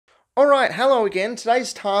Alright, hello again.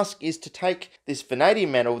 Today's task is to take this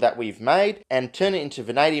vanadium metal that we've made and turn it into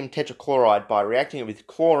vanadium tetrachloride by reacting it with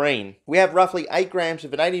chlorine. We have roughly 8 grams of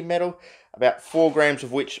vanadium metal, about 4 grams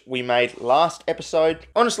of which we made last episode.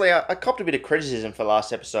 Honestly, I copped a bit of criticism for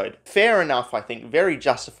last episode. Fair enough, I think, very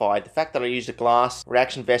justified. The fact that I used a glass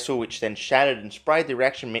reaction vessel which then shattered and sprayed the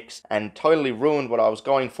reaction mix and totally ruined what I was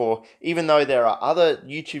going for, even though there are other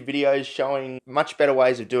YouTube videos showing much better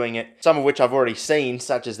ways of doing it, some of which I've already seen,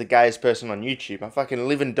 such as the gayest person on YouTube. I fucking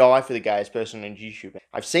live and die for the gayest person on YouTube.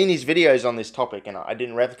 I've seen these videos on this topic and I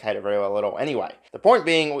didn't replicate it very well at all. Anyway, the point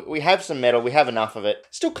being, we have some metal, we have enough of it.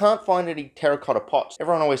 Still can't find any terracotta pots.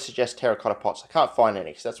 Everyone always suggests terracotta pots. I can't find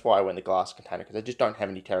any, so that's why I went the glass container, because I just don't have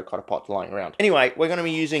any terracotta pots lying around. Anyway, we're going to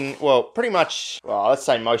be using, well, pretty much, well, let's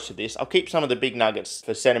say most of this. I'll keep some of the big nuggets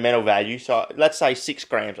for sentimental value, so let's say 6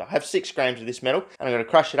 grams. I have 6 grams of this metal, and I'm going to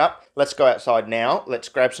crush it up. Let's go outside now. Let's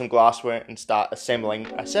grab some glassware and start assembling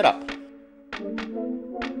a setup.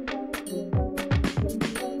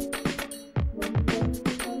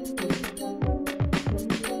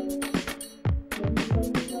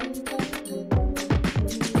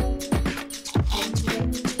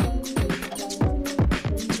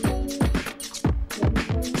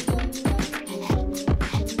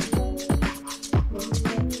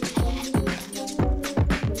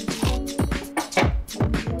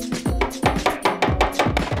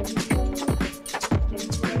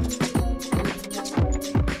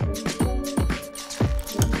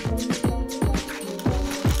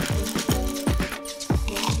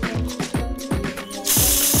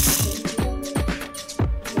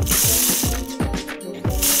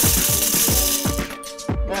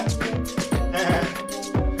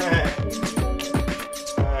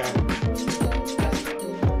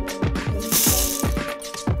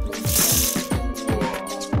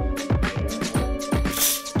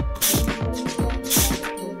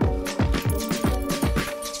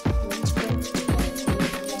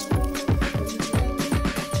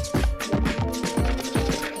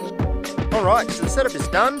 Alright, so the setup is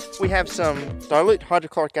done. We have some dilute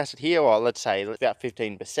hydrochloric acid here, or let's say about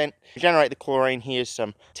 15%. To generate the chlorine, here's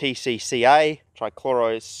some TCCA,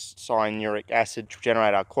 trichlorocyanuric acid, to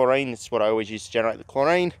generate our chlorine. This is what I always use to generate the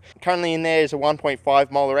chlorine. Currently in there is a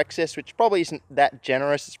 1.5 molar excess, which probably isn't that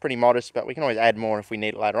generous. It's pretty modest, but we can always add more if we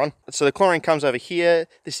need it later on. So the chlorine comes over here.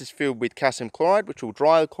 This is filled with calcium chloride, which will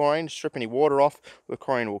dry the chlorine, strip any water off. The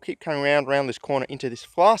chlorine will keep coming around this corner into this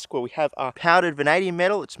flask where we have our powdered vanadium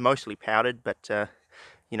metal. It's mostly powdered, but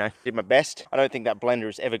you know, did my best. I don't think that blender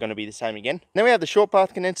is ever going to be the same again. Then we have the short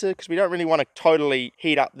path condenser, because we don't really want to totally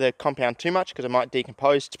heat up the compound too much, because it might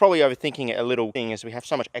decompose. It's probably overthinking it a little thing, as we have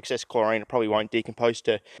so much excess chlorine, it probably won't decompose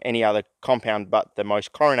to any other compound but the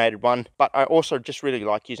most chlorinated one. But I also just really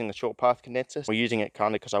like using the short path condenser. We're using it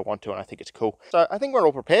kind of because I want to, and I think it's cool. So I think we're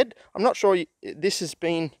all prepared. I'm not sure this has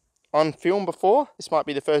been on film before. This might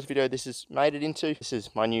be the first video this has made it into. This is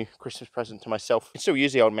my new Christmas present to myself. I still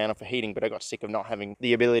use the old mount for heating, but I got sick of not having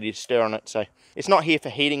the ability to stir on it. So it's not here for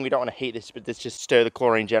heating. We don't want to heat this, but let's just stir the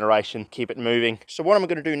chlorine generation, keep it moving. So what I'm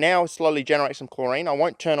going to do now is slowly generate some chlorine. I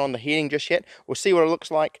won't turn on the heating just yet. We'll see what it looks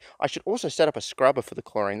like. I should also set up a scrubber for the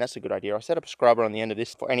chlorine. That's a good idea. I'll set up a scrubber on the end of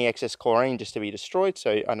this for any excess chlorine just to be destroyed,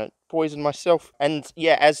 so I don't poison myself. And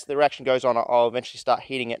yeah, as the reaction goes on, I'll eventually start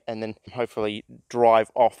heating it and then hopefully drive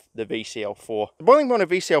off the VCl4. The boiling point of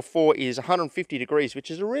VCl4 is 150 degrees,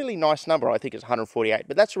 which is a really nice number. I think it's 148,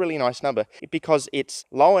 but that's a really nice number because it's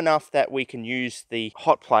low enough that we can use the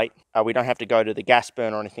hot plate. We don't have to go to the gas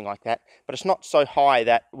burner or anything like that, but it's not so high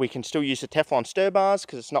that we can still use the Teflon stir bars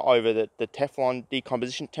because it's not over the Teflon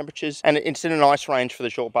decomposition temperatures, and it's in a nice range for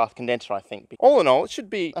the short bath condenser, I think. All in all, it should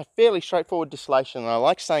be a fairly straightforward distillation, and I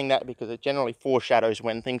like saying that because it generally foreshadows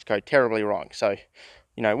when things go terribly wrong. So,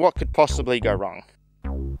 you know, what could possibly go wrong?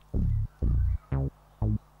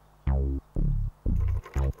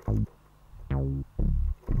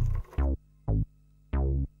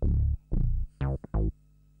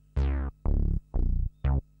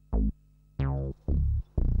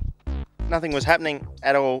 Nothing was happening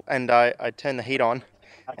at all, and I turned the heat on,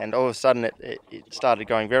 and all of a sudden it started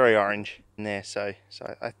going very orange in there. So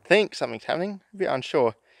I think something's happening. A bit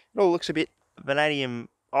unsure. It all looks a bit vanadium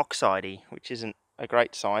oxide-y, which isn't a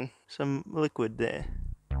great sign. Some liquid there.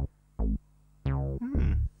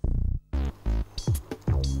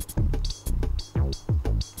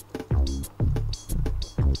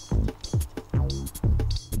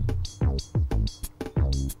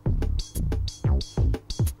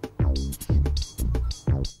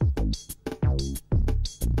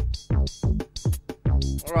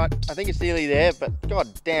 Alright, I think it's nearly there, but god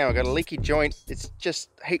damn, I got a leaky joint. It's just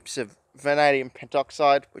heaps of vanadium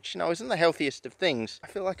pentoxide, which, you know, isn't the healthiest of things. I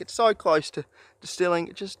feel like it's so close to distilling,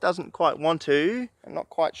 it just doesn't quite want to. I'm not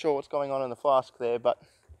quite sure what's going on in the flask there, but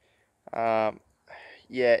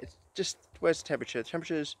yeah, it's just, where's the temperature? The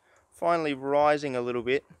temperature's finally rising a little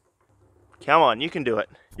bit. Come on, you can do it.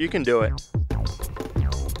 You can do it.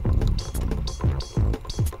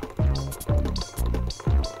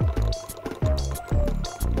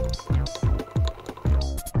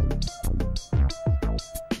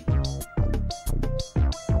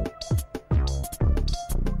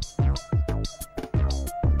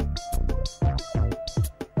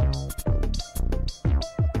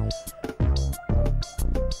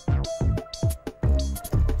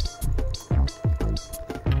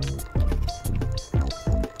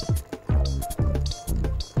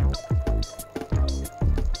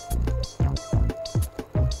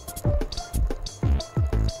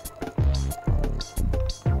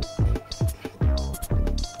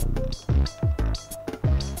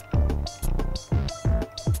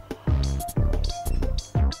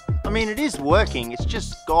 I mean, it is working, it's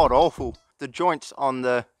just god awful. The joints on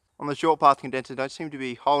the short path condenser don't seem to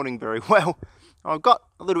be holding very well. I've got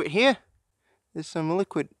a little bit here. There's some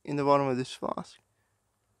liquid in the bottom of this flask.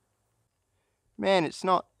 Man, it's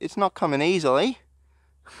not coming easily.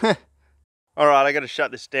 Alright, I gotta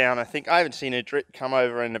shut this down. I haven't seen a drip come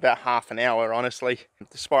over in about half an hour, honestly,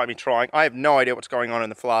 despite me trying. I have no idea what's going on in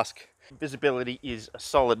the flask. Visibility is a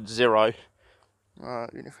solid 0.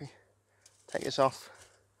 Even if we take this off.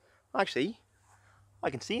 Actually, I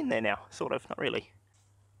can see in there now, sort of, not really.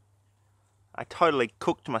 I totally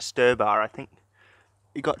cooked my stir bar, I think.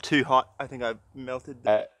 It got too hot, I think I melted.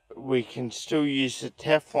 We can still use the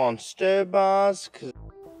Teflon stir bars, 'cause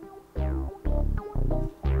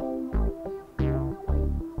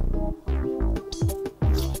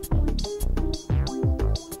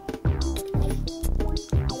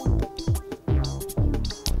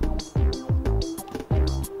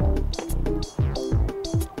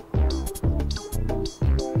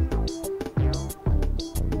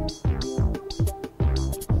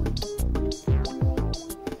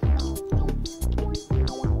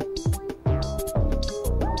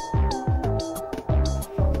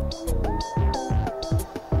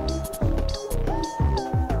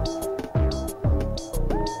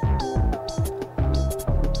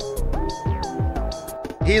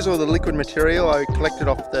here's all the liquid material I collected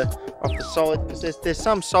off the solid, because there's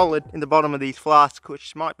some solid in the bottom of these flasks,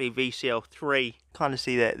 which might be VCl3. Kind of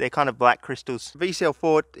see that they're kind of black crystals.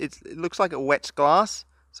 VCl4, it looks like it wets glass,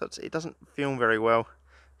 so it doesn't film very well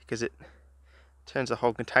because it turns the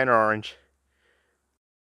whole container orange.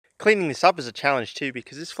 Cleaning this up is a challenge too,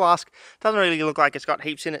 because this flask doesn't really look like it's got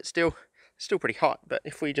heaps in it still. It's still pretty hot, but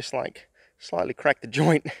if we just like slightly crack the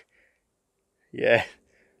joint, yeah,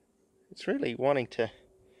 it's really wanting to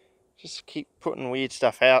just keep putting weird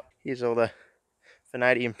stuff out. Here's all the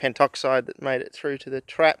vanadium pentoxide that made it through to the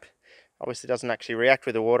trap. Obviously doesn't actually react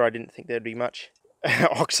with the water. I didn't think there'd be much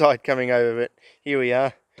oxide coming over, but here we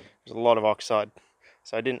are. There's a lot of oxide.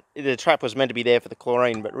 So the trap was meant to be there for the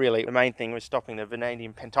chlorine, but really the main thing was stopping the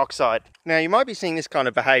vanadium pentoxide. Now you might be seeing this kind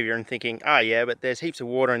of behavior and thinking, oh yeah, but there's heaps of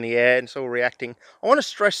water in the air and it's all reacting. I want to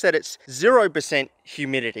stress that it's 0%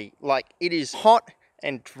 humidity. Like, it is hot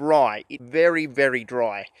and dry. It's very, very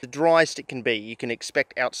dry. The driest it can be, you can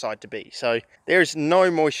expect outside to be. So there is no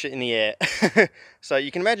moisture in the air. So you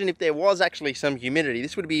can imagine if there was actually some humidity,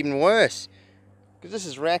 this would be even worse, because this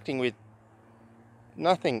is reacting with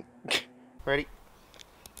nothing. Ready?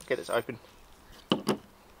 Get this open.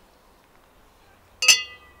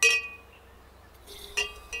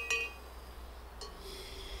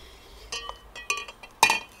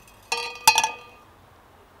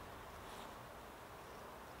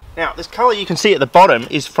 Now, this colour you can see at the bottom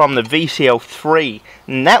is from the VCl3,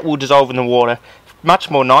 and that will dissolve in the water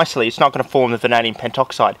much more nicely. It's not going to form the vanadium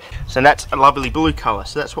pentoxide. So that's a lovely blue colour,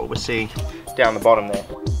 so that's what we're seeing down the bottom there.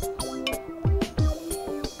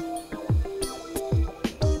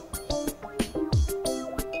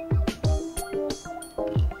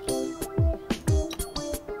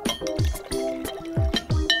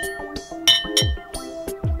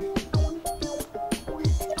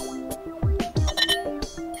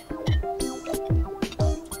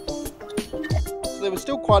 There was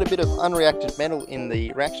still quite a bit of unreacted metal in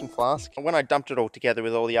the reaction flask. When I dumped it all together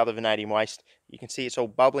with all the other vanadium waste, you can see it's all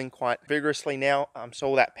bubbling quite vigorously now. So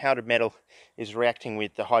all that powdered metal is reacting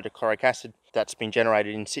with the hydrochloric acid that's been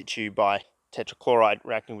generated in situ by tetrachloride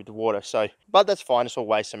reacting with the water. But that's fine, it's all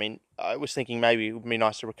waste. I mean, I was thinking maybe it would be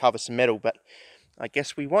nice to recover some metal, but I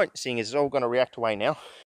guess we won't, seeing as it's all going to react away now.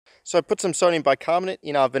 So I put some sodium bicarbonate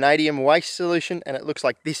in our vanadium waste solution, and it looks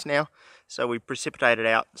like this now. So we precipitated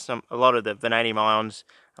out a lot of the vanadium ions.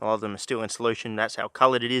 A lot of them are still in solution. That's how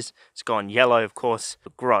coloured it is. It's gone yellow, of course.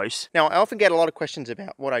 Gross. Now, I often get a lot of questions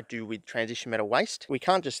about what I do with transition metal waste. We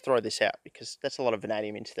can't just throw this out because that's a lot of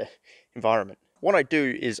vanadium into the environment. What I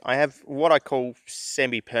do is I have what I call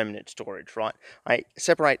semi-permanent storage, right? I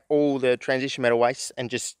separate all the transition metal waste and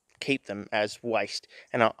just keep them as waste.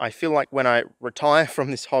 And I feel like when I retire from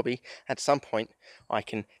this hobby, at some point, I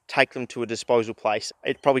can take them to a disposal place.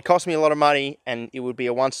 It probably costs me a lot of money and it would be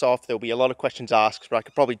a once-off. There'll be a lot of questions asked, but I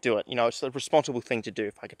could probably do it. You know, it's a responsible thing to do.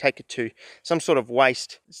 If I could take it to some sort of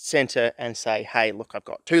waste center and say, hey, look, I've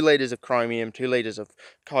got 2 liters of chromium, 2 liters of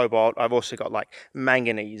cobalt. I've also got like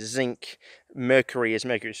manganese, zinc, mercury is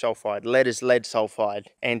mercury sulfide, lead is lead sulfide,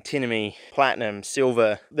 antimony, platinum,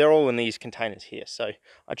 silver. They're all in these containers here. So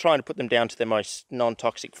I try to put them down to their most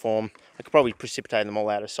non-toxic form. I could probably precipitate them all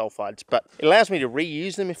out as sulfides, but it allows me to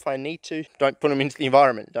reuse them if I need to. Don't put them into the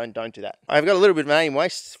environment. Don't do that. I've got a little bit of vanadium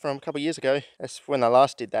waste from a couple of years ago. That's when I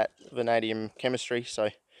last did that vanadium chemistry. So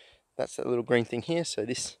that's that little green thing here. So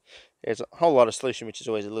there's a whole lot of solution, which is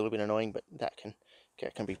always a little bit annoying, but that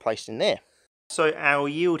can be placed in there. So our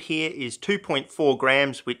yield here is 2.4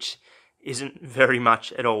 grams, which isn't very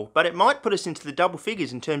much at all, but it might put us into the double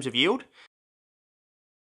figures in terms of yield.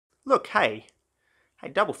 Look, hey,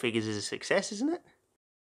 double figures is a success, isn't it?